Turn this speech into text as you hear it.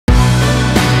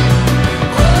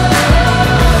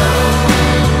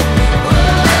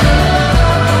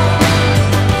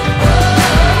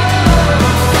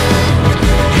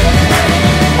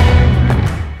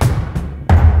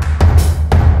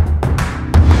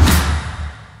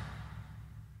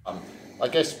I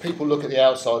guess people look at the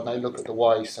outside and they look at the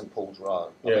way St Paul's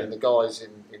row. I mean, the guys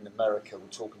in America were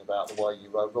talking about the way you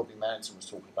row. Robbie Manson was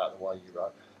talking about the way you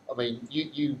row. I mean,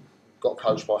 you got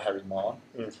coached by Harry Marn.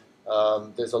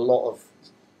 There's a lot of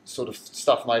sort of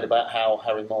stuff made about how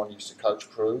Harry Marn used to coach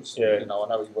crews. Yeah. You know, I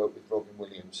know he worked with Robin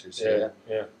Williams, who's here.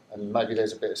 Yeah. And maybe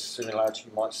there's a bit of similarity,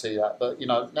 you might see that. But, you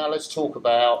know, now let's talk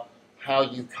about how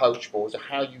you coach boys, or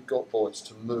how you got boys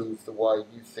to move the way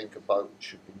you think a boat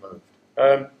should be moved.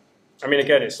 I mean,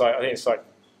 again, I think it's like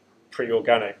pretty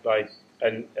organic, like,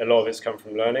 and a lot of it's come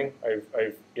from learning.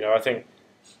 You know, I think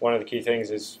one of the key things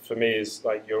is for me is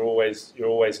like you're always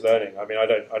learning. I mean, I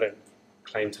don't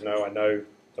claim to know I know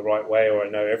the right way or I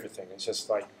know everything. It's just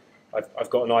like I've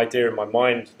got an idea in my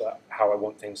mind that how I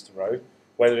want things to row.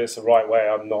 Whether it's the right way,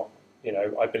 I'm not. You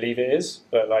know, I believe it is,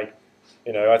 but like,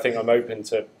 you know, I think I'm open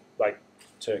to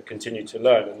continue to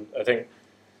learn. And I think,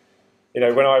 you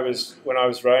know, when I was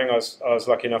rowing, I was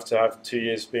lucky enough to have 2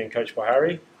 years being coached by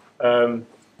Harry. You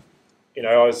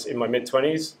know, I was in my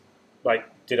mid-20s. Like,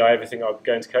 did I ever think I'd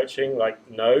go into coaching? Like,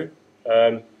 no.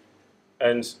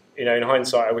 And you know, in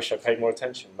hindsight, I wish I paid more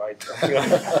attention. Like,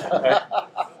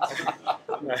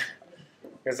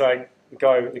 because like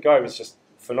the guy was just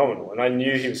phenomenal, and I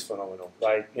knew he was phenomenal.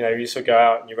 Like, you know, you used to go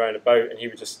out and you row in a boat, and he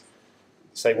would just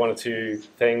say one or two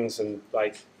things, and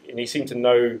he seemed to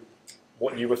know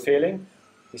what you were feeling.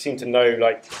 He seemed to know,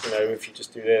 like, you know, if you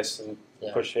just do this and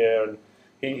push here, and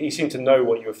he seemed to know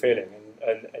what you were feeling,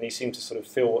 and he seemed to sort of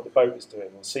feel what the boat was doing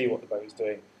or see what the boat was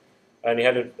doing, and he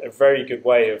had a very good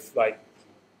way of like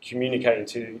communicating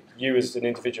to you as an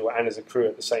individual and as a crew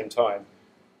at the same time,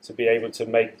 to be able to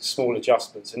make small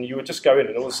adjustments. And you would just go in,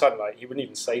 and all of a sudden, like, he wouldn't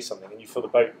even say something, and you feel the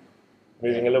boat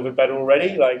moving a little bit better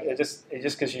already. Like, it just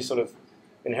because you sort of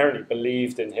inherently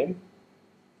believed in him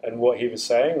and what he was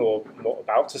saying or not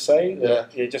about to say.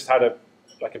 It just had a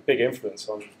big influence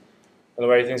on the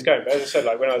way things go. But as I said,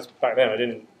 like, when I was back then, I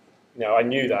didn't, you know, I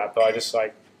knew that, but I just,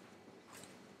 like,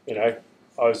 you know,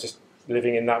 I was just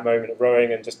living in that moment of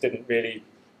rowing and just didn't really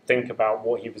think about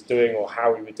what he was doing or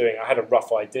how he was doing. I had a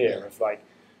rough idea of, like,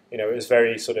 you know, it was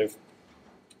very sort of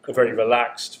very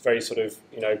relaxed, very sort of,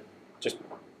 you know, just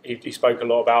he spoke a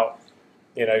lot about,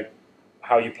 you know,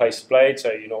 how you place the blade,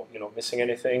 so you're not missing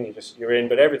anything. You're in,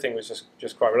 but everything was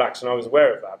just quite relaxed, and I was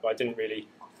aware of that, but I didn't really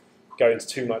go into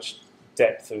too much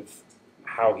depth of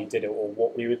how he did it or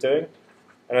what we were doing.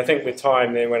 And I think with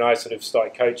time, then when I sort of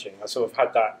started coaching, I sort of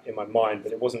had that in my mind,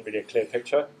 but it wasn't really a clear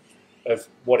picture of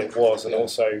what it was, and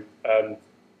also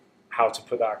how to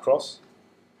put that across.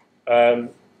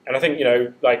 And I think, you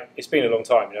know, like, it's been a long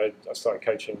time. You know, I started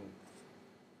coaching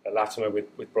at Latimer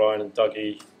with Brian and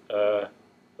Dougie,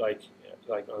 like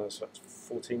I don't know,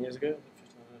 14 years ago.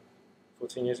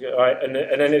 14 years ago, right? And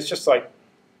then it's just like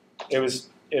it was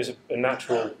a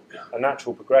natural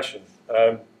progression.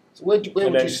 So where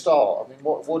would you start? I mean,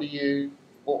 what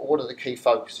are the key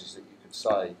focuses that you could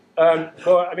say?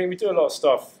 Well, I mean, we do a lot of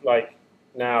stuff like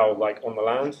now, like on the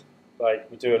land. Like,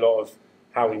 we do a lot of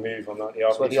how we move on like the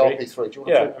RP3. So the RP3, do you want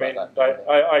to talk about that?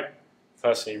 I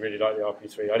personally really like the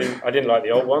RP3. I didn't like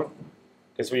the old one,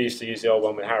 because we used to use the old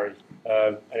one with Harry,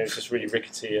 and it was just really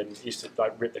rickety and used to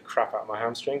like rip the crap out of my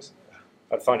hamstrings.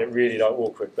 I'd find it really like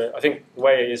awkward. But I think the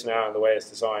way it is now and the way it's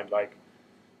designed, like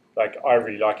I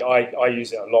really like it. I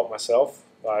use it a lot myself.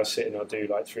 I sit and I do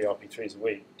like 3 RP3s a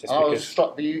week. Just I was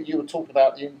struck. You were talking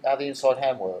about how the inside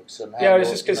hand works, and how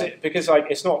it's just because like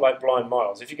it's not like blind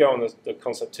miles. If you go on the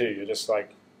concept 2, you're just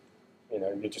like, you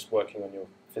know, you're just working on your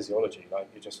physiology. Like,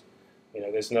 you just, you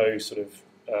know, there's no sort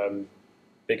of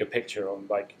bigger picture on,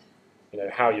 like, you know,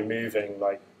 how you're moving,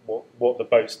 like what the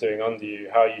boat's doing under you,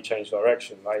 how you change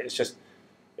direction. Like,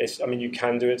 I mean, you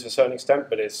can do it to a certain extent,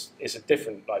 but it's a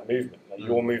different like movement. Like,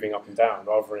 you're moving up and down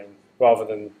rather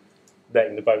than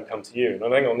letting the boat come to you. And I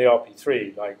think on the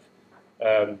RP3, like,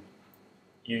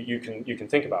 you can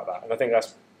think about that. And I think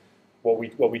that's what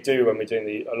we do when we're doing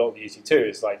a lot of the UT2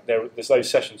 is like there's those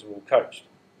sessions we're all coached.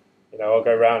 You know, I'll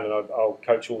go around and I'll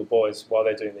coach all the boys while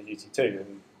they're doing the UT2,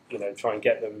 and, you know, try and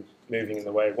get them moving in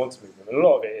the way I want to move them. And a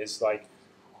lot of it is like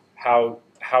how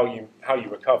you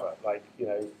recover. Like, you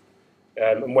know,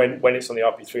 and when it's on the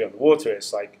RP3 on the water,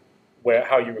 it's like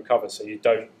how you recover so you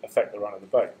don't affect the run of the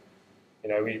boat. You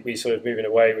know, we sort of move in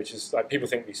a way which is like, people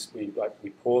think we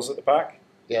pause at the back.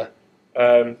 Yeah.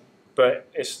 But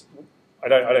I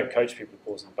don't coach people to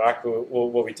pause at the back.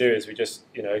 What we do is we just,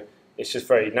 you know, it's just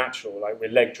very natural. Like, we're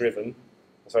leg driven.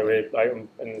 So we're like, and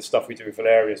the stuff we do with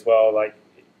Valeria as well. Like,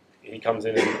 he comes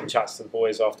in and chats to the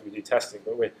boys after we do testing.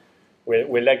 But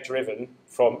we're leg driven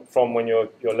from when your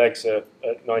legs are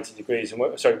at 90 degrees, and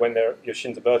when your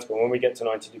shins are vertical. And when we get to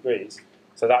 90 degrees,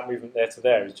 so that movement there to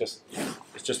there is just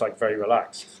it's just like very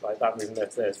relaxed. Like that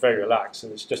movement there, it's very relaxed,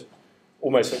 and it's just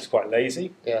almost looks quite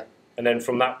lazy. Yeah. And then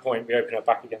from that point, we open our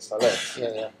back against our legs.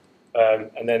 Yeah.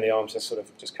 And then the arms just sort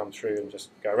of just come through and just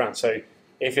go around. So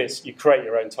if it's, you create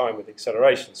your own time with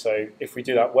acceleration. So if we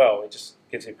do that well, it just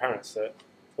gives the appearance that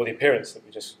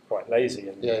we're just quite lazy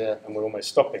and we're almost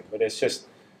stopping. But it's just,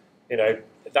 you know,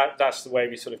 that's the way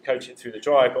we sort of coach it through the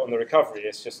drive. But on the recovery,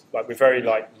 it's just like we're very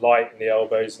like light in the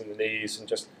elbows and the knees and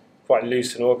just quite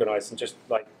loose and organised, and just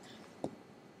like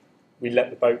we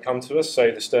let the boat come to us so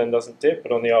the stern doesn't dip.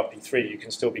 But on the RP3, you can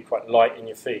still be quite light in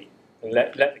your feet and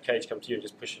let the cage come to you and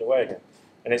just push it away again.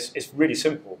 And it's really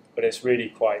simple, but it's really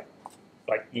quite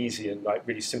like easy and like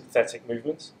really sympathetic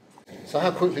movements. So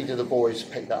how quickly do the boys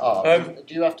pick that up?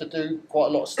 Do you have to do quite a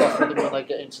lot of stuff with them when they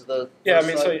get into the? Yeah, I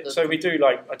mean, so we do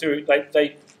like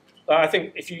I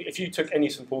think if you took any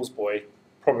St Paul's boy,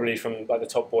 probably from like the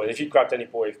top boy, if you grabbed any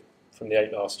boy from the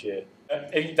 8 last year,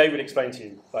 they would explain to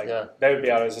you, like they would be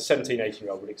able, as a 17,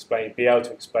 18-year-old would be able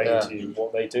to explain to you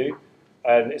what they do,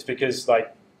 and it's because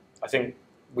like I think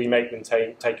we make them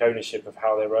take ownership of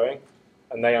how they're rowing.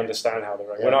 And they understand how they're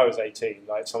rowing. When I was 18,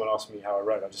 like someone asked me how I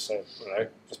rowed, I just say, you know,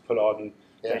 just pull hard and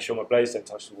make sure my blades don't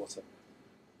touch the water.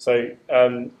 So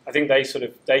I think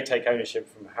they take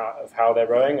ownership of how they're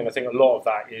rowing, and I think a lot of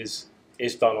that is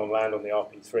done on land on the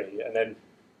RP3. And then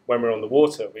when we're on the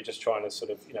water, we're just trying to sort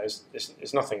of, you know,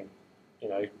 it's nothing, you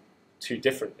know, too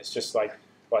different. It's just like,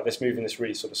 right, let's move in this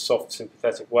really sort of soft,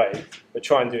 sympathetic way, but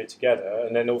try and do it together.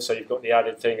 And then also you've got the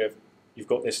added thing of you've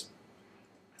got this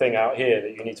thing out here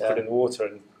that you need to put in the water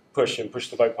and push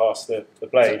the boat past the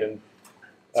blade. And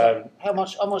so how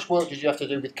much work did you have to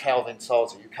do with Calvin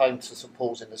Sarter? You came to St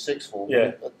Paul's in the 6th form.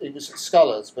 Yeah, he was at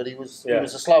Scullers, but he was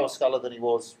a slower sculler than he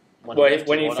was when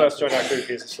he first joined our group.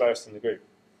 He was the slowest in the group.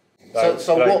 So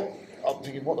what? I'm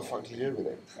thinking, what the fuck did you do with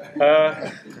him?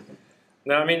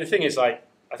 No, I mean the thing is, like,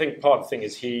 I think part of the thing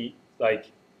is he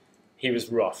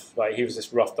was rough. Like, he was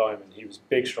this rough diamond. He was a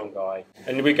big, strong guy.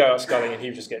 And we'd go out sculling and he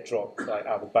would just get dropped like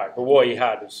out the back. But what he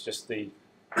had was just the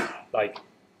like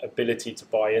ability to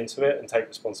buy into it and take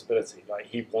responsibility. Like,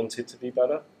 he wanted to be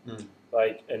better.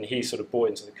 Like, and he sort of bought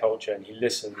into the culture and he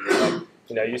listened. And, like,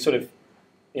 you know, you sort of,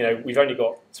 you know, we've only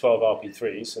got 12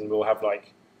 RP3s and we'll have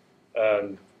like,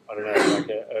 I don't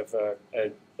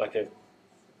know, like a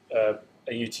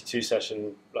UT2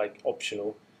 session, like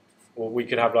optional. Well, we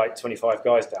could have like 25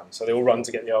 guys down, so they all run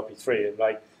to get the RP3, and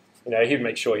like, you know, he'd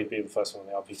make sure he'd be the first one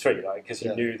on the RP3, like, because he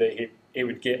knew that he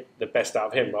would get the best out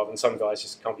of him, rather than some guys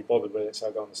just can't be bothered with it, so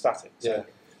I go on the static. So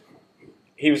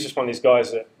he was just one of these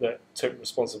guys that took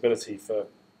responsibility for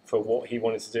what he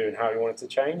wanted to do and how he wanted to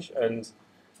change,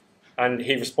 and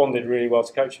he responded really well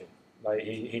to coaching. Like,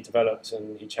 he developed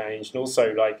and he changed, and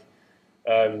also like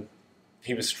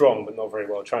he was strong but not very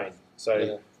well trained.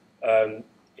 So.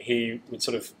 He would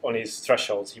sort of, on his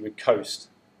thresholds, he would coast.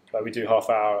 Like, we do half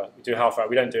hour. We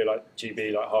don't do it like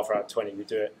GB, like half hour at 20. We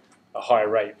do it at a higher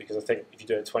rate, because I think if you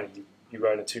do it at 20, you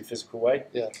row in a too physical way.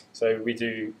 Yeah. So we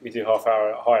do half hour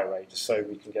at a higher rate, just so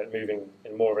we can get moving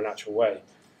in more of a natural way.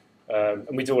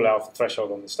 And we do all our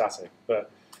threshold on the static.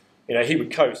 But, you know, he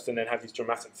would coast and then have these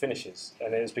dramatic finishes,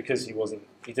 and it was because he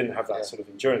didn't have that sort of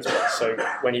endurance base. So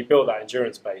when he built that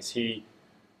endurance base,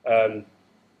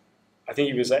 I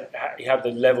think he had the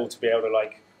level to be able to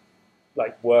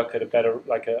like work at a better,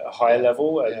 like a higher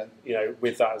level, and you know,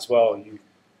 with that as well,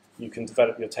 you can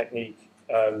develop your technique,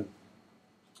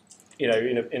 you know,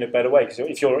 in a better way. Because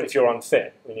if you're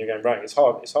unfit when you're going rowing, it's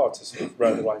hard to sort of row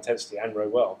at the right intensity and row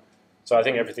well. So I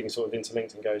think everything's sort of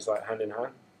interlinked and goes like hand in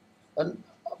hand. And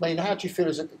I mean, how do you feel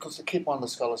because the kid won the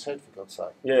Scullers Head, for God's sake?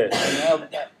 Yeah. I mean,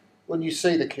 when you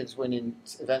see the kids winning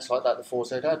events like that, the Force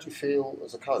Head, how do you feel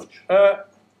as a coach?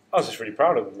 I was just really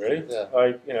proud of them, really. Yeah.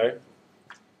 Like, you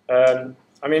know,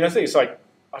 I mean, I think it's like,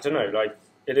 I don't know, like,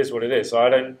 it is what it is.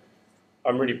 I'm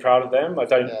really proud of them. I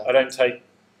don't take,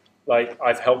 like,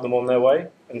 I've helped them on their way,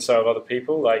 and so have other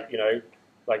people, like, you know,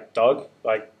 like Doug,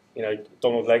 like, you know,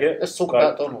 Donald Leggett. Let's talk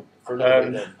about Donald for a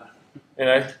little bit then. You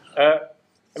know,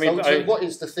 I mean, so what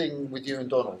is the thing with you and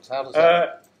Donald? How does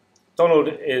that? Donald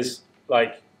is,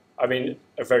 like, I mean,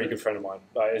 a very good friend of mine.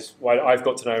 I've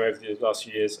got to know him over the last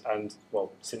few years, and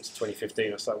well, since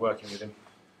 2015, I started working with him.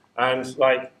 And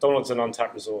like, Donald's an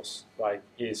untapped resource. Like,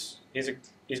 he's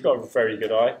got a very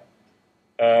good eye,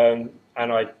 and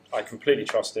I completely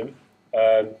trust him,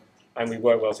 and we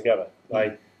work well together.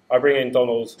 Like, I bring in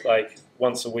Donald like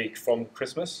once a week from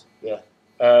Christmas. Yeah.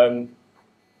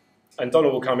 And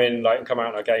Donald will come in, like, and come out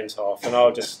in our games half, and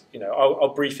I'll just, you know,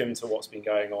 I'll brief him to what's been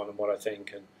going on and what I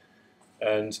think,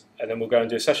 and then we'll go and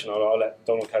do a session. I'll let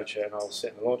Donald coach it, and I'll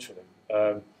sit in the launch with him.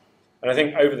 And I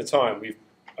think over the time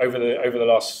over the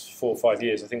last 4 or 5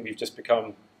 years, I think we've just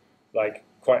become like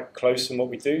quite close in what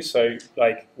we do. So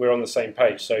like we're on the same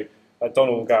page. So like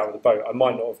Donald will go out with a boat. I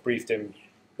might not have briefed him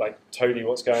like totally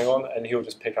what's going on, and he'll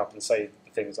just pick up and say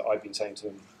the things that I've been saying to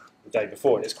him the day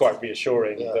before. And it's quite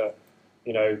reassuring that,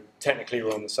 you know, technically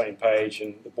we're on the same page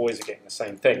and the boys are getting the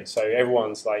same thing. So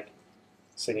everyone's like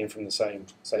singing from the same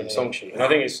song sheet. And I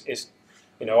think it's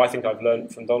you know, I think I've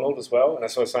learned from Donald as well. And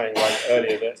that's what I was saying like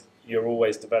earlier, that you're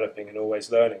always developing and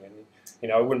always learning. And, you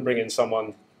know, I wouldn't bring in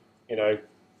someone, you know,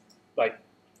 like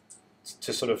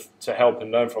to sort of to help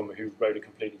and learn from who rode a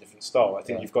completely different style. I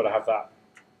think you've got to have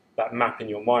that map in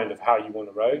your mind of how you want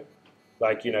to row.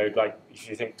 Like, you know, like if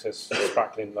you think to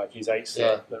Spracklin, like his eights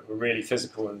that were really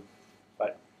physical and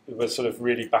like it was sort of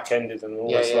really back-ended and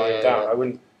always lying down.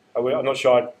 I'm not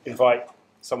sure I'd invite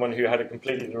someone who had a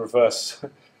completely the reverse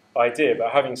idea,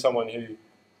 but having someone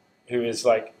who is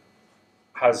like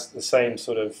has the same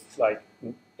sort of like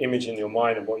image in your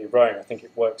mind of what you're rowing, I think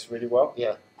it works really well.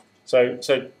 Yeah. So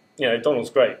you know, Donald's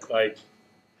great. Like,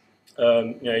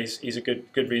 you know, he's a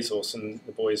good resource, and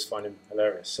the boys find him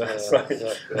hilarious. So, so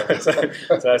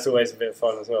that's always a bit of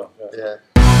fun as well. Yeah.